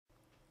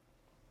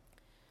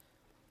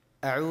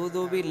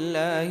أعوذ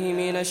بالله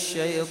من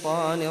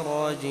الشيطان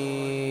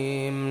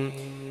الرجيم.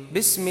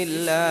 بسم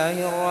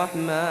الله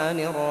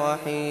الرحمن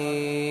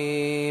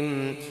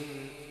الرحيم.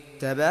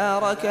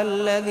 تبارك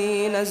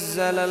الذي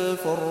نزل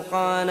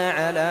الفرقان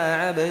على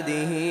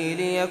عبده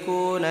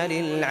ليكون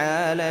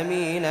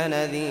للعالمين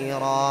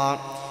نذيرا.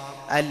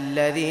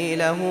 الذي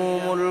له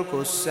ملك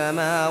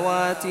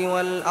السماوات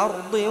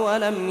والأرض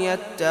ولم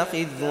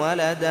يتخذ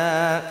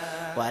ولدا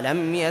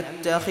ولم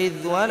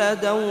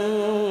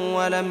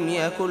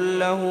يكن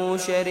له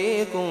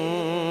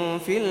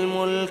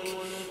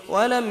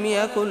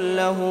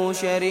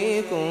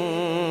شريك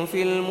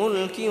في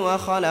الملك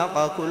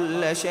وخلق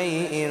كل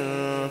شيء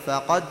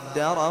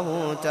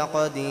فقدره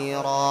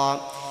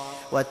تقديرا.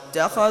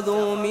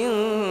 واتخذوا من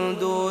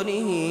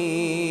دونه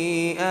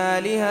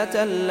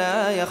آلهة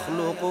لا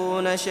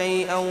يخلقون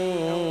شيئا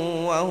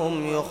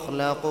وهم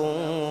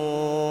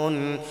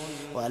يخلقون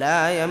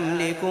ولا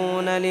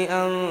يملكون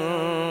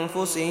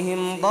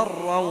لأنفسهم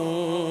ضرا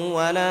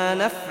ولا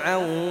نفعا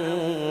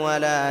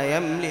ولا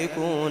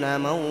يملكون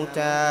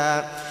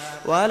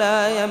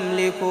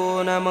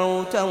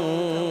موتا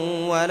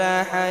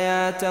ولا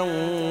حياة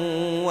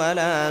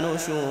ولا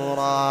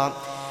نشورا.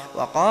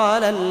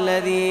 وقال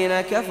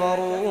الذين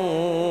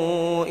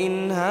كفروا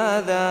إن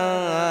هذا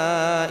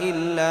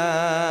إلا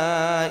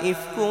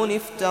إفك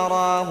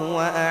افتراه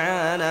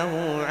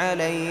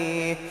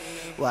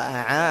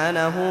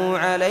وأعانه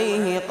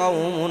عليه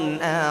قوم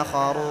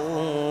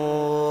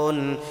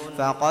آخرون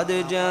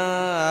فقد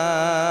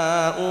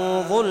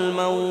جاءوا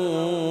ظلما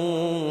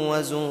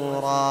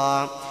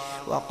وزورا.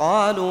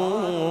 وقالوا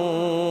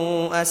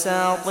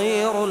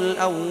أساطير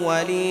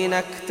الأولين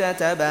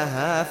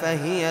اكتتبها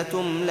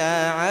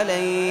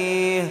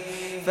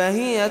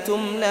فهي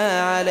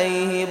تملى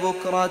عليه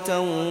بكرة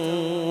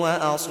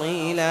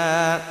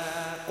وأصيلا.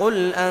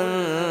 قل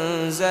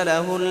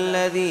أنزله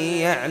الذي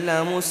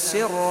يعلم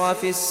السر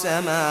في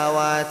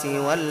السماوات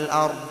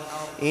والأرض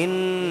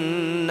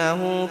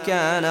إنه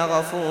كان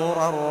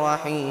غفورا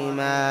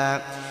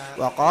رحيما.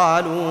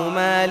 وقالوا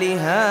ما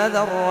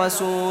لهذا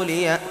الرسول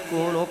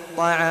يأكل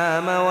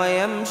الطعام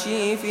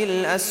ويمشي في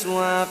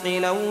الأسواق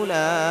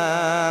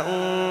لولا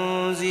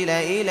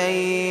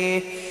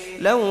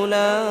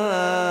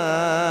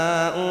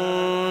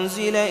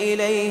أنزل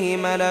إليه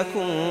ملك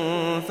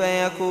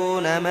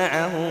فيكون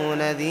معه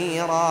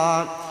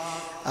نذيرا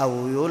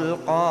أو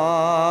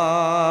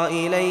يلقى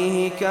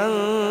إليه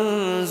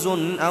كنز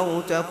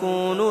أو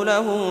تكون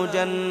له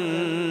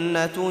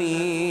جنة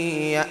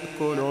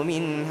يأكل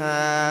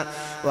منها.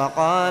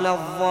 وقال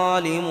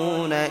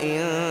الظالمون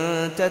إن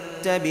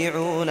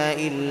تتبعون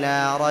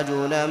إلا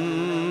رجلا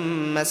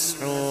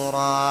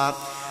مسحورا.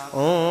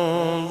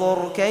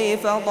 انظر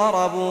كيف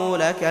ضربوا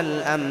لك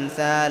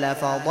الأمثال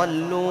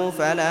فضلوا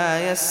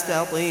فلا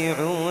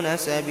يستطيعون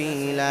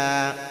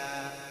سبيلا.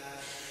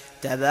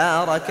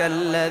 تبارك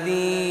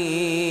الذي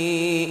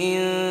إن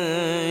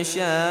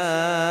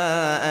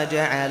شاء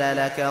جعل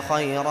لك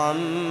خيرا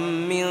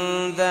من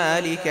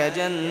ذلك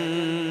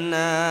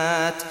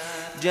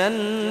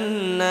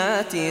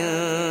جنات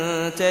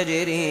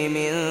تجري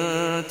من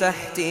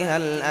تحتها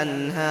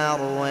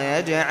الأنهار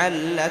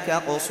ويجعل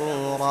لك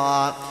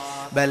قصورا.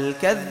 بل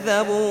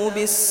كذبوا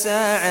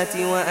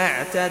بالساعة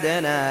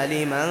وأعتدنا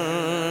لمن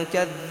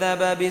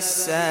كذب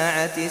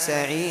بالساعة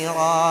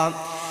سعيرا.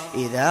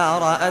 إذا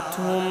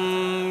رأتهم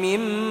من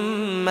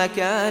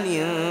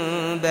مكان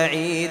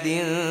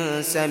بعيد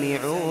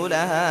سمعوا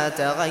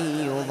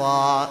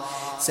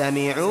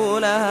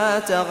لها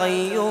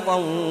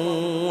تغيظا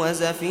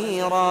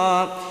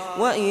وزفيرا.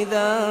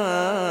 وإذا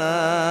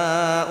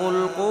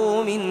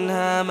ألقوا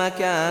منها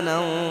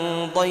مكانا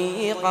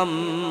ضيقا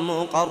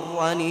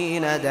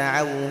مقرنين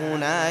دعوا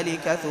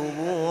هنالك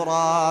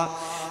ثبورا.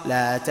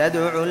 لا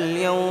تدعوا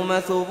اليوم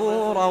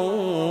ثبورا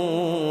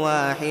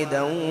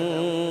واحدا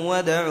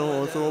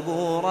وادعوا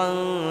ثبورا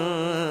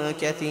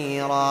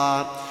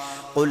كثيرا.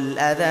 قل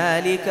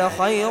أذلك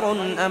خير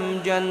أم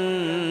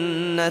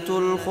جنة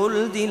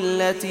الخلد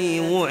التي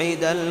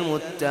وعد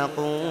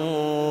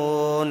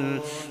المتقون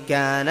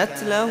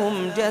كانت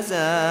لهم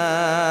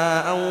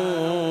جزاء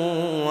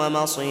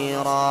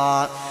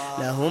ومصيرا.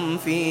 لهم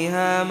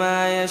فيها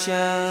ما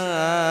يشاءون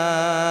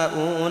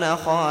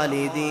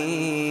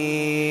خالدين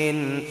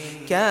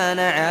كان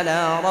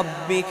على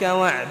ربك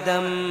وعدا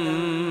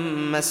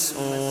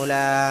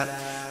مسئولا.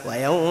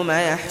 ويوم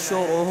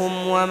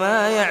يحشرهم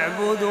وما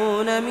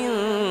يعبدون من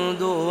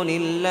دون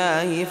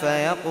الله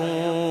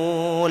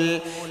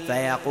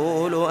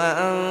فيقول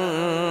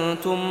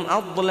أأنتم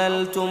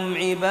أضللتم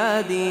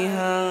عبادي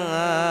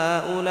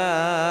هؤلاء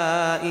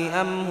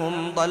أم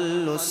هم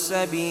ضلوا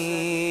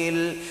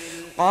السبيل.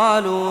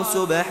 قالوا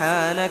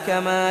سبحانك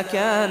ما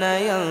كان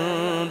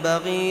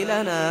ينبغي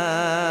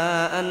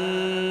لنا أن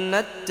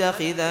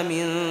نتخذ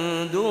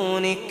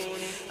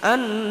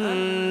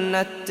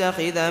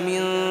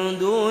من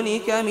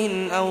دونك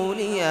من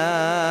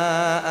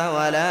أولياء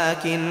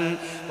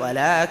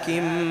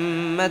ولكن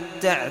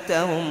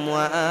متعتهم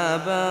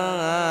وآباءهم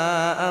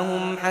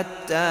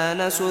حتى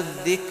نسوا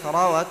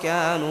الذكر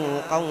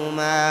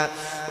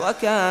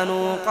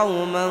وكانوا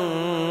قوما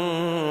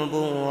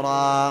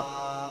بورا.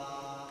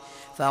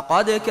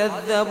 فقد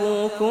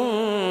كذبوكم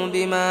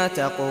بما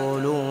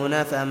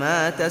تقولون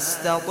فما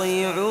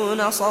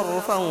تستطيعون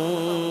صرفا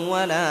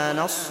ولا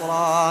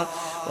نصرا،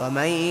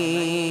 ومن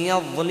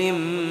يظلم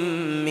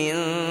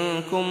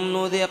منكم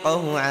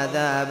نذقه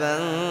عذابا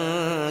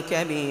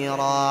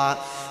كبيرا.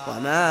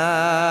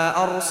 وما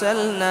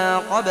أرسلنا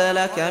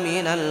قبلك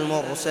من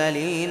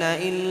المرسلين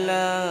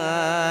إلا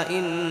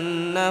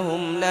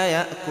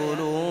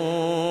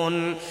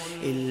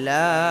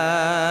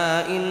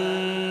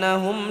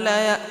إنهم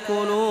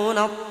ليأكلون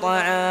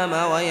الطعام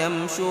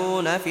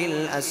ويمشون في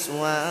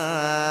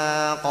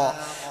الأسواق،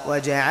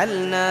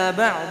 وجعلنا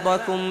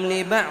بعضكم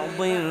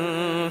لبعض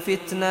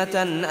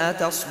فتنة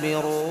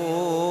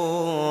أتصبرون،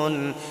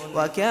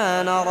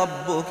 وكان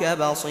ربك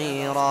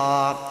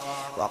بصيرا.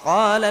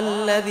 وقال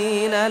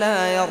الذين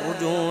لا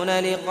يرجون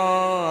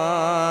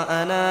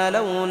لقاءنا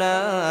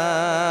لولا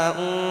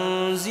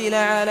أنزل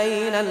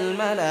علينا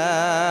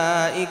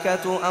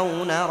الملائكة أو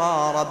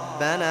نرى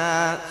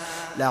ربنا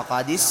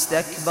لقد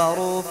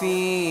استكبروا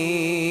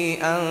في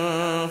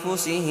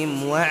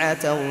أنفسهم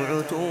وعتوا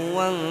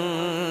عتوا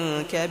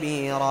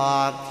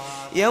كبيرا.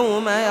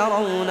 يوم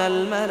يرون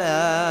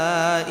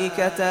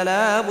الملائكة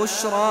لا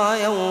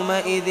بشرى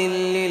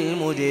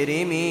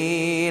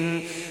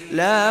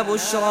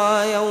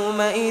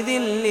يومئذ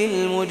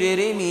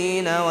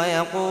للمجرمين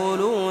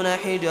ويقولون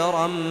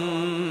حجرا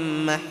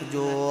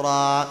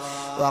محجورا.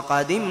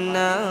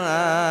 وقدمنا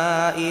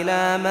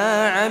إلى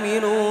ما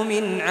عملوا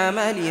من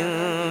عمل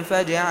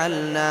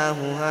فجعلناه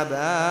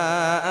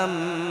هباء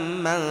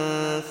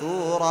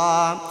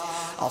منثورا.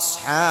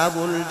 أصحاب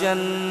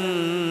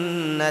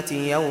الجنة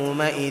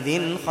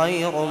يومئذ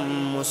خير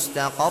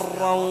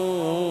مستقرا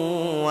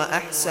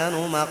وأحسن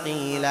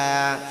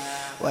مقيلا.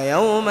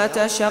 ويوم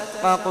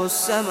تشقق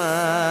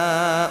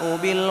السماء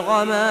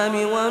بالغمام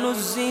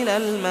ونزل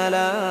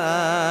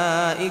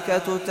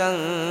الملائكة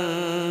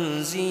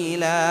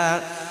تنزيلا.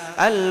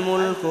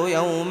 الملك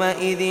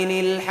يومئذ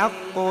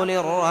الحق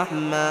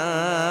للرحمن،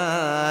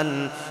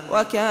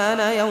 وكان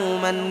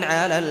يوما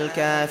على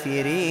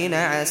الكافرين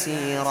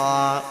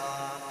عسيرا.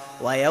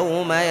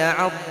 ويوم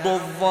يعض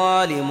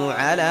الظالم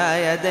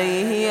على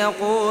يديه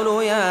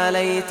يقول يا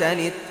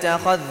ليتني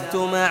اتخذت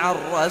مع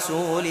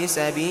الرسول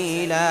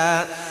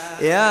سبيلا.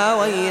 يا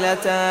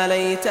ويلتى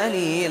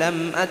ليتني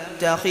لم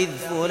أتخذ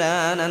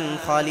فلانا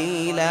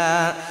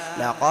خليلا.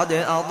 لقد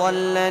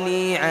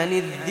أضلني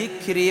عن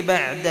الذكر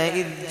بعد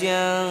إذ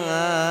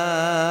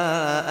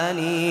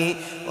جاءني،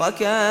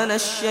 وكان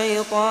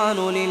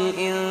الشيطان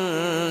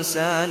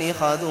للإنسان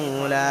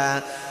خذولا.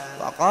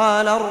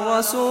 وقال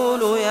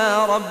الرسول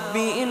يا رب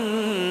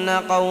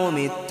إن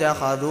قوم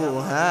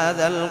اتخذوا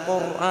هذا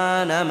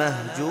القرآن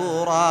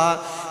مهجورا.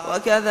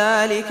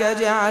 وكذلك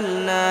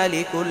جعلنا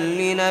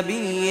لكل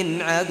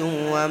نبي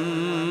عدوا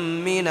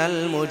من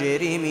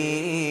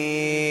المجرمين،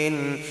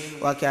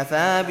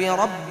 وكفى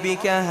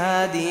بربك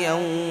هاديا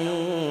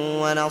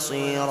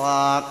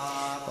ونصيرا.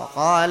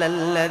 وقال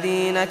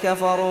الذين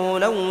كفروا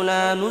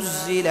لولا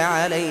نزل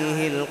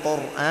عليه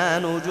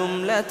القرآن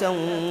جملة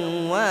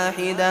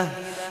واحدة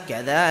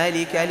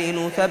كذلك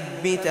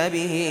لنثبت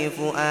به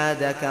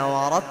فؤادك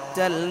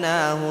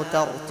ورتلناه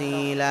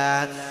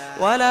ترتيلا.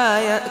 ولا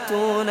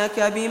يأتونك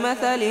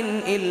بمثل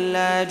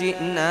إلا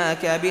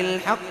جئناك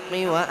بالحق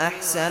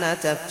وأحسن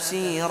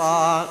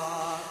تفسيرا.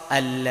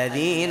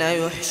 الذين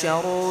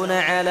يحشرون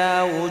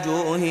على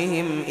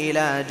وجوههم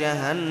إلى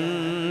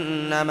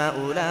جهنم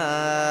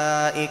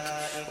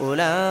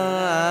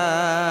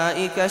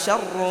أولئك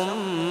شر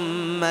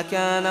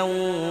مكانا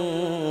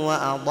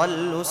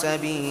وأضل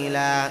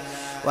سبيلا.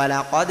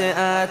 ولقد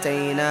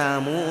آتينا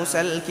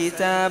موسى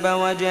الكتاب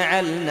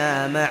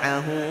وجعلنا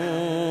معه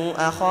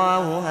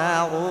أخاه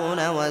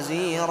هارون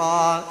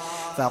وزيرا.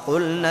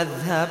 فقلنا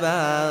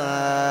اذهبا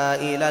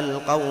إلى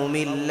القوم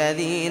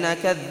الذين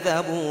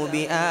كذبوا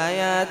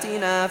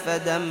بآياتنا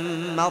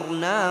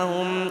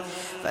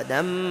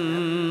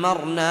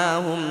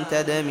فدمرناهم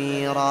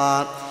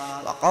تدميرا.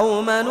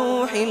 وقوم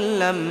نوح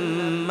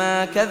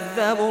لما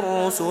كذبوا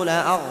الرسل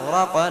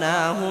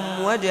أغرقناهم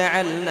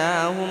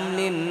وجعلناهم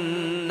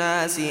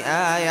للناس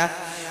آية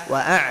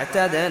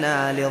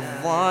وأعتدنا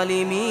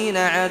للظالمين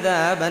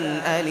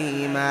عذابا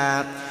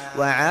أليما.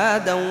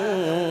 وعادا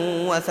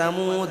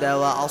وثمود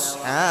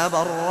وأصحاب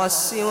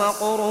الرس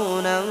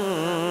وقرونا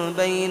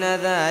بين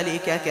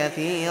ذلك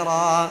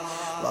كثيرا.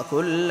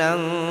 وكلا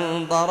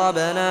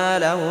ضربنا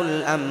له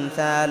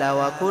الأمثال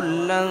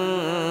وكلا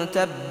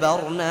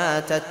تبرنا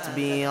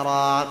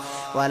تتبيرا.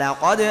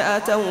 ولقد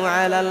أتوا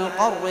على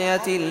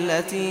القرية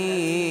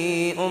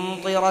التي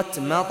أمطرت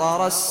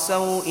مطر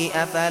السوء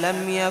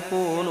أفلم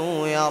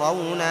يكونوا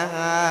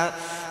يرونها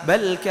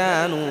بل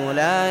كانوا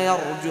لا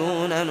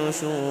يرجون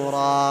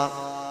نشورا.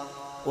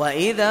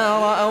 وإذا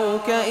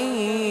رأوك إن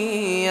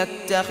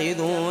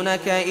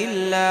يتخذونك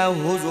إلا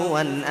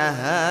هزوا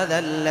أهذا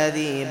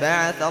الذي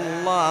بعث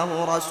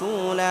الله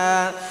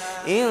رسولا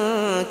إن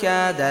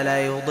كاد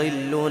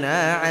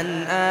ليضلنا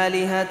عن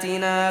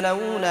آلهتنا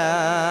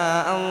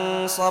لولا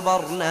أن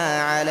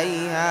صبرنا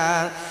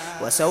عليها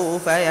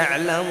وسوف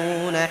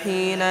يعلمون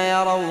حين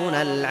يرون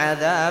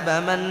العذاب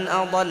من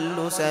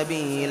أضل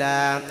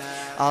سبيلا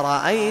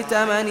أرأيت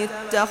من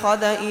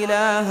اتخذ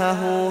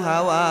إلهه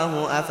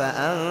هواه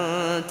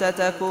أفأنت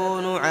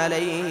تكون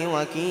عليه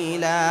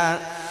وكيلا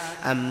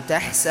أم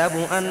تحسب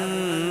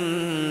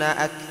أن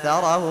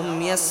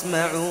أكثرهم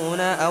يسمعون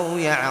أو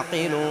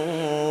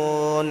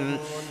يعقلون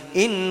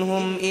إن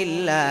هم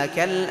إلا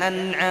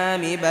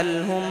كالأنعام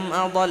بل هم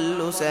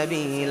أضل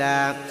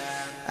سبيلا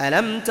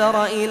ألم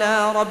تر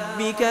إلى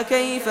ربك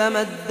كيف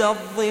مد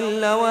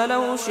الظل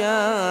ولو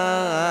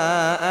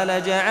شاء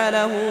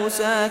لجعله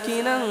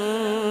ساكنا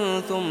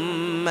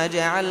ثم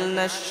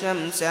جعلنا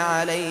الشمس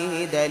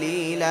عليه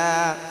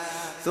دليلا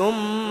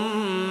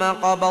ثم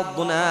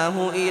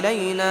قبضناه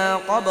إلينا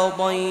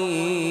قبضا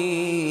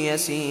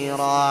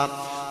يسيرا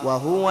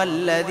وهو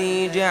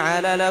الذي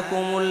جعل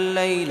لكم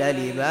الليل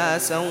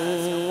لباسا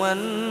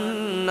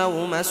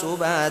والنوم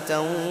سباتا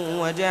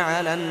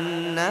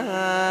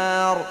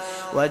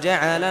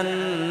وجعل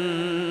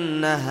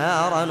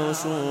النهار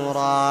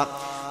نشورا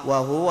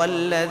وهو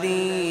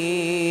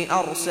الذي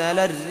أرسل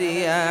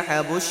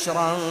الرياح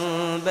بشرا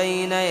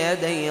بين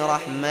يدي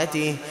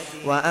رحمته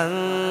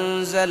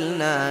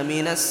وأنزلنا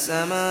من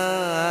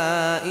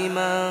السماء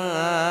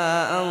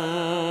ماء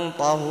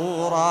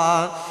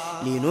طهورا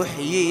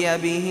لنحيي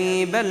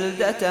به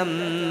بلدة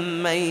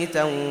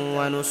ميتا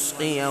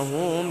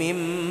ونسقيه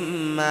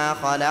مما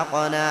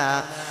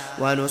خلقنا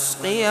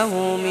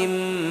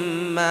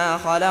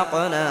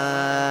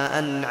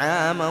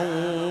أنعاما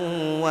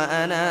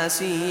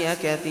وأناسيا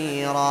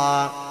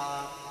كثيرا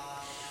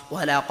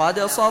ولقد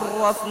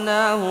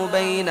صرفناه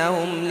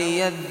بينهم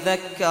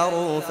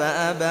ليذكروا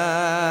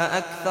فأبى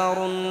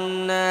أكثر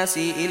الناس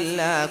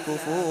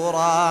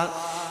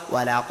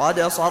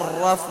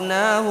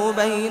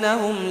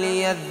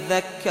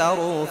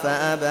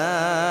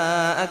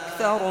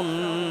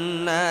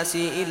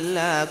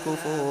إلا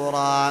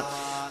كفورا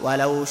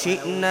ولو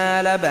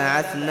شئنا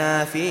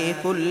لبعثنا في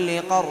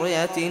كل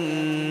قرية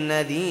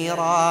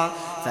نذيرا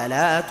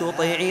فلا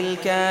تطع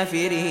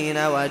الكافرين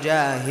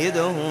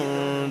وجاهدهم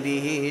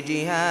به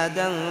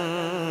جهادا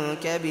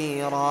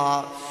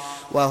كبيرا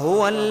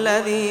وهو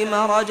الذي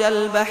مرج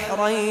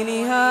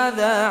البحرين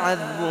هذا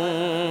عذب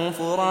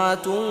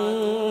فرات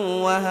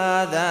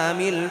وهذا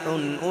ملح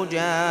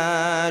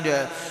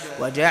أجاج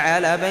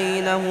وجعل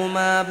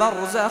بينهما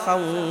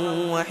برزخا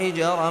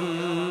وحجرا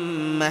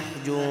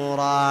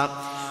محجورا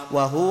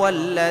وهو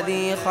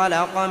الذي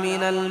خلق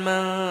من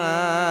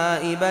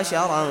الماء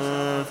بشرا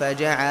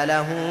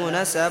فجعله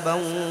نسبا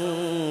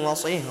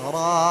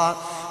وصهرا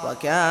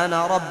وكان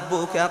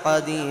ربك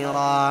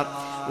قديرا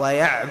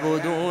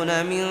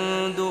ويعبدون من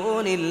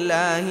دون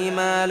الله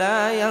ما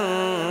لا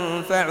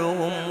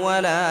ينفعهم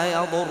ولا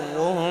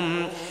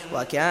يضرهم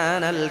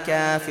وكان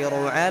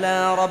الكافر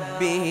على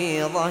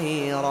ربه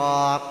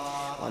ظهيرا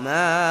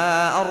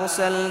وما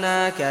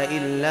أرسلناك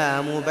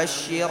إلا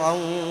مبشرا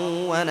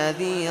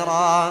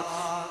ونذيرا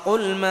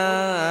قل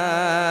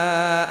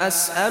ما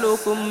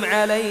أسألكم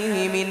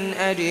عليه من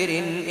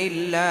أجر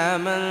إلا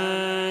من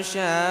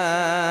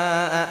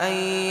شاء أن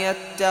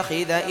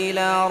يتخذ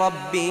إلى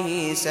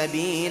ربه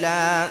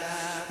سبيلا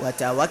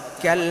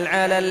وتوكل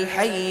على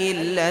الحي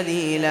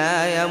الذي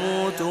لا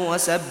يموت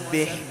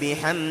وسبح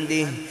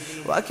بحمده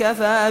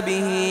وكفى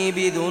به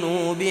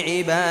بذنوب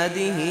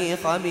عباده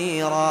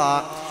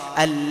خبيرا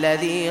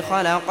الذي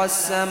خلق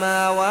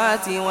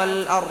السماوات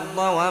والأرض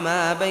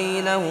وما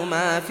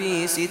بينهما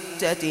في 6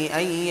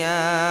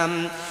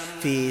 أيام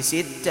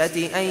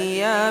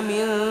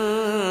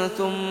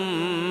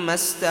ثم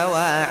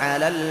استوى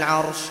على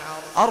العرش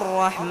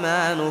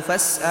الرحمن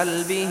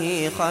فاسأل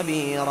به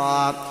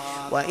خبيرا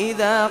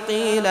وإذا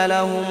قيل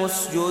لهم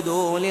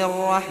اسجدوا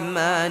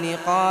للرحمن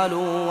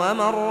قالوا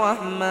وما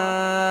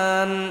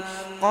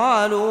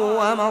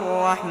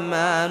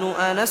الرحمن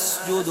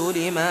أنسجد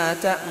لما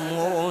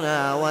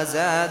تأمرنا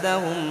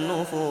وزادهم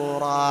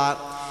نفورا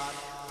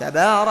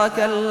تبارك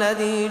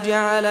الذي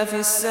جعل في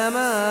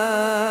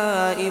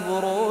السماء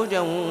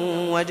بروجا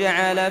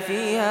وجعل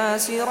فيها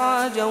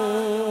سراجا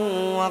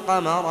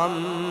وقمرا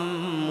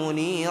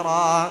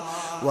منيرا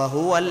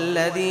وهو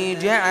الذي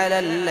جعل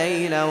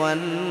الليل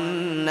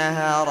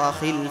والنهار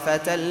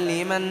خلفة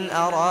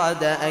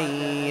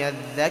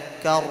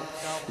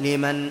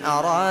لمن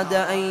أراد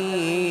أن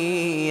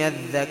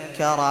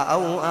يذكر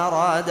أو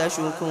أراد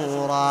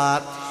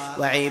شكورا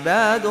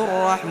وعباد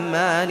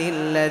الرحمن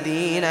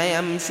الذين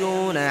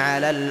يمشون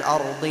على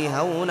الأرض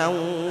هونا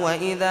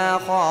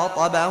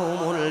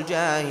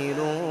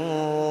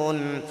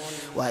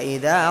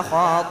وإذا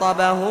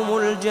خاطبهم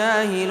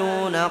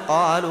الجاهلون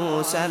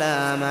قالوا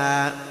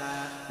سلاما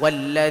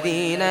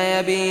والذين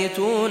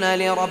يبيتون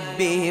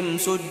لربهم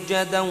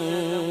سجدا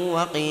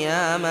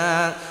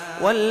وقياما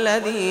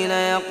والذين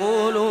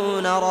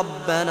يقولون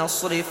ربنا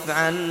اصرف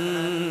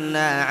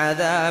عنا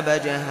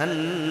عذاب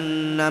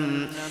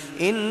جهنم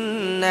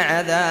إن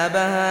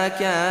عذابها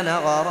كان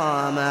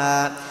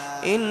غراما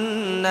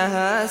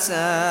إنها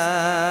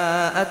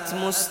ساءت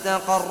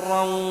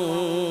مستقرا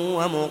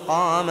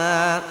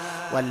ومقاما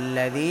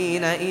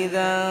والذين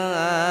إذا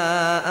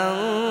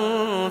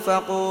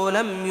أنفقوا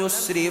لم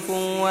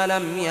يسرفوا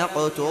ولم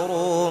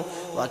يقتروا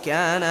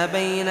وكان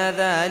بين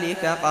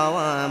ذلك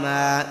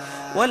قواما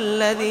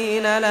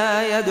والذين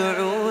لا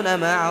يدعون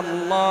مع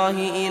الله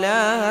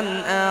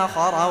إلها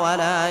آخر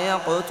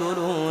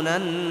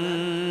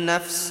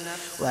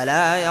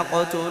ولا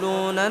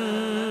يقتلون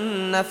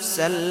النفس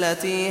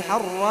التي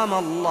حرم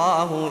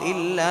الله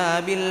إلا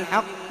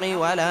بالحق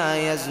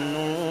ولا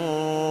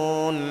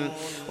يزنون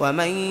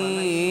ومن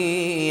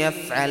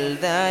يفعل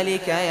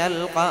ذلك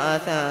يلقى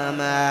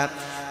أثاما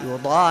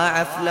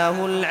يضاعف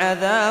له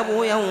العذاب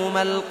يوم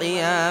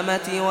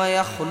القيامة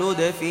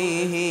ويخلد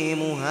فيه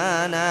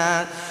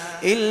مهانا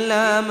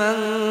إلا من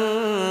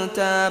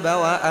تاب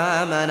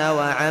وآمن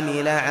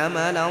وعمل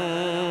عملا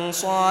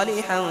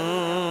صالحا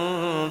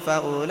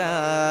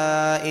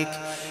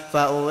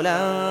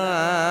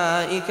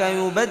فأولئك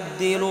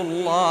يبدل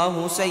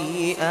الله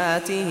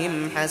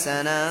سيئاتهم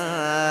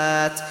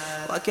حسنات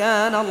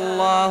وكان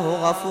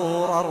الله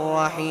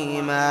غفورا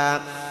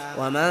رحيما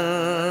ومن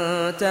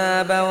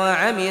تاب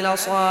وعمل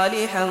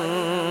صالحا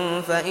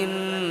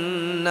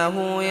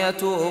فإنه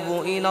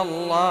يتوب إلى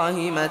الله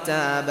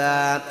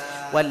متابا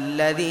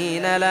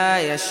والذين لا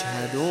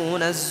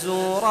يشهدون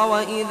الزور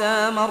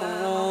وإذا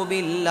مروا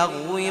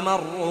باللغو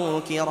مروا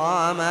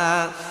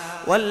كراما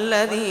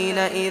والذين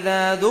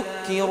إذا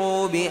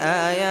ذكروا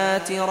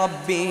بآيات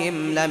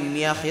ربهم لم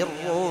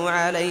يخروا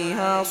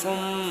عليها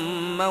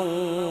صما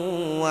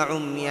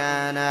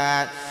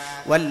وعميانا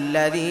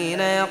والذين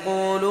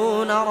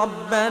يقولون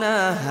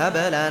ربنا هب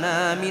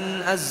لنا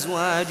من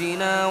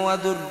أزواجنا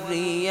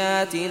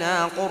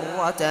وذرياتنا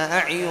قرة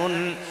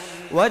أعين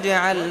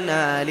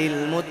واجعلنا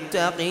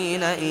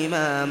للمتقين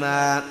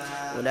إماما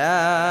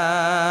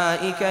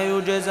أولئك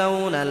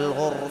يجزون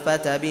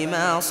الغرفة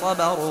بما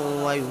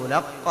صبروا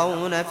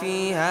ويلقون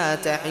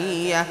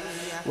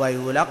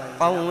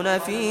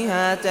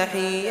فيها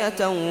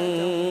تحية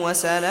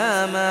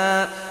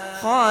وسلاما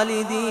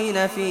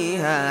خالدين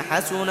فيها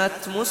حسنت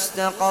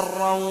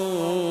مستقرا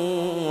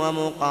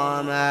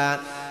ومقاما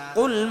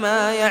قل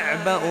ما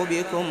يعبأ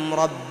بكم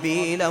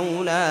ربي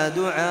لولا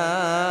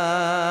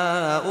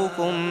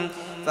دعاؤكم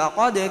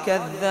فقد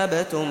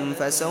كذبتم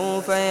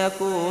فسوف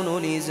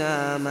يكون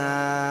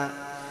لزاما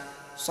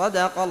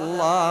صدق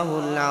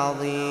الله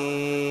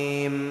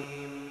العظيم.